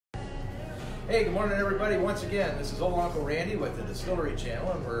Hey, good morning everybody. Once again, this is old Uncle Randy with the Distillery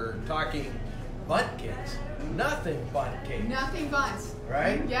Channel, and we're talking Bundt cakes. Nothing Bundt cakes. Nothing Bundt.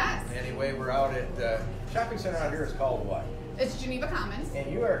 Right? Yes. Anyway, we're out at the shopping center out here. It's called what? It's Geneva Commons.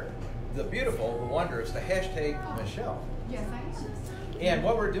 And you are the beautiful, the wondrous, the hashtag Michelle. Yes, I am. And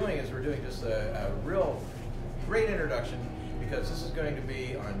what we're doing is we're doing just a real great introduction, because this is going to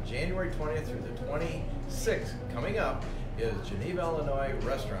be on January 20th through the 26th. Coming up is Geneva, Illinois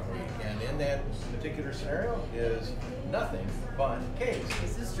Restaurant Week, and in that particular scenario is nothing but cakes.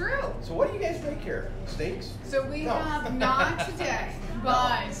 This is true. So what do you guys make here? Steaks? So we No. have, not today,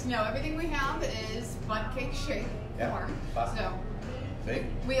 but no, everything we have is Bundt cake shape form. So Big?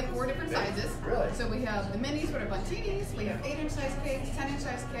 we have 4 different Big? sizes. Really? So we have the minis, what are Bundtinis, we have 8-inch size cakes, 10-inch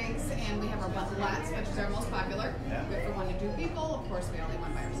size cakes, and we have our Buntlets, which is our most popular. Yeah. We have for 1 to 2 people. Of course, we only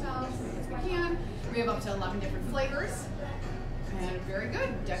one by ourselves because we can. We have up to 11 different flavors, and very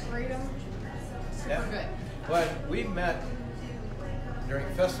good. Decorate them. Super good. But we met during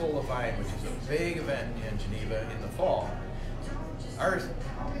Festival of Wine, which is a big event in Geneva in the fall. Our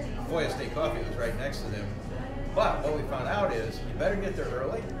Voya State Coffee was right next to them. But what we found out is you better get there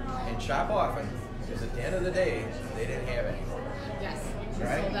early and shop often, because at the end of the day, they didn't have any. Yes, we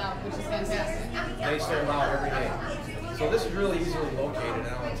Right? sold out, which is fantastic. They sold out every day. So this is really easily located, and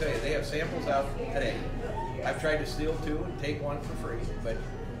I want to tell you, they have samples out today. I've tried to steal 2 and take 1 for free, but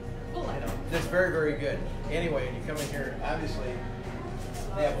you know, it's very, very good. Anyway, when you come in here, obviously,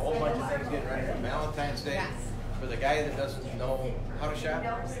 they have a whole bunch of things getting ready for Valentine's Day. Yes. For the guy that doesn't know how to shop,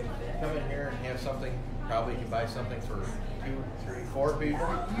 come in here and have something. Probably can buy something for 2, 3, 4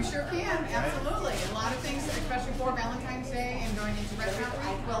 people. You sure can, absolutely. A lot of things, especially for Valentine's Day and going into restaurant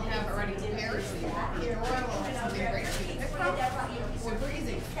week, we'll have already prepared. So you walk in the door, we'll have something great for you to pick from. Super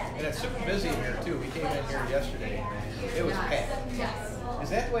easy. And it's super busy in here too. We came in here yesterday. It was packed. Yes. Is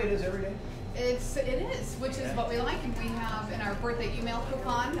that the way it is every day? It is, which is what we like. And we have in our birthday email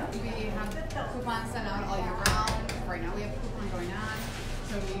coupon, we have coupons sent out all year round. Right now we have a coupon going on.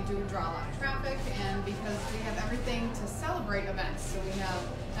 So we do draw a lot of traffic, and because we have everything to celebrate events. So we have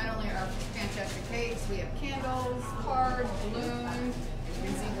not only our fantastic cakes, we have candles, cards, balloons, you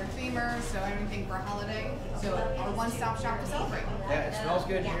can see we're themers, so everything for a holiday. So a one-stop shop to celebrate. Yeah, it smells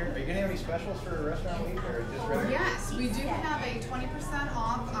good in here. Are you going to have any specials for restaurant week, or just regular? Yes, we do have a 20%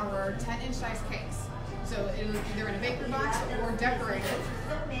 off our 10-inch size cakes. So it'll either in a bakery box or decorated,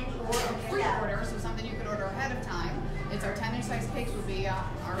 or a pre-order, so something you could order ahead of time. It's our 10-inch size cakes will be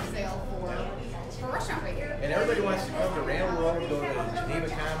our sale for restaurant week. And everybody wants to come to Randall Road, go to Geneva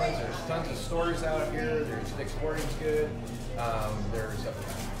Commons. There's tons of stores out here. There's Dick's Sporting's good. There's a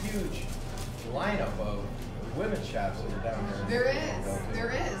huge lineup of women's shops that are down here.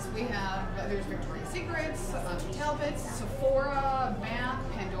 There is. We have, there's Victoria's Secrets, Talbot's, Sephora, Bath,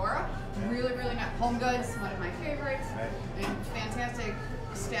 Pandora. Really, really nice. Home Goods, one of my favorites. Right. And fantastic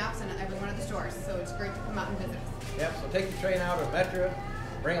staffs in every one of the stores. So it's great to come out and visit us. Yep, so take the train out of Metro,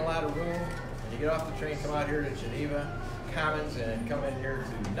 bring a lot of room. When you get off the train, come out here to Geneva Commons and come in here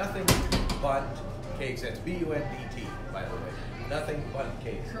to Nothing But Cakes. That's B-U-N-D-T, by the way. Nothing But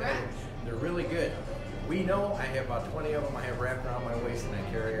Cakes. Correct. They're really good. We know I have about 20 of them I have wrapped around my waist and I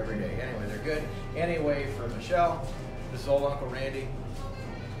carry every day. Anyway, they're good. Anyway, for Michelle, this is old Uncle Randy.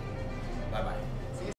 Bye-bye.